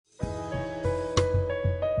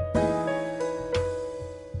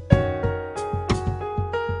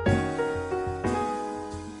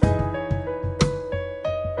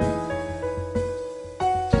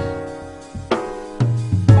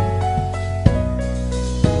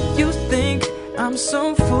I'm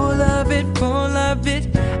so full of it, full of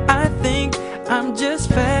it. I think I'm just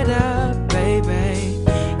fed up, baby.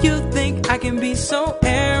 You think I can be so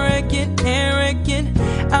arrogant, arrogant?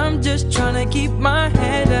 I'm just trying to keep my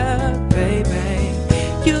head up, baby.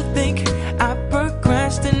 You think I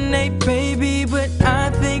procrastinate, baby, but I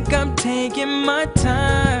think I'm taking my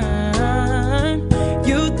time.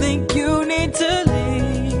 You think you need to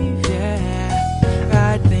leave,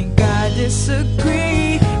 yeah. I think I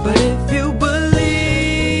disagree, but if you believe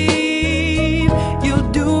you'll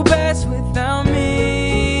do best without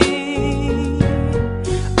me,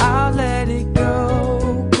 I'll let it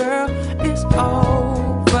go, girl, it's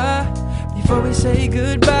over. Before we say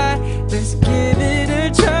goodbye, let's give it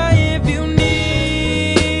a try.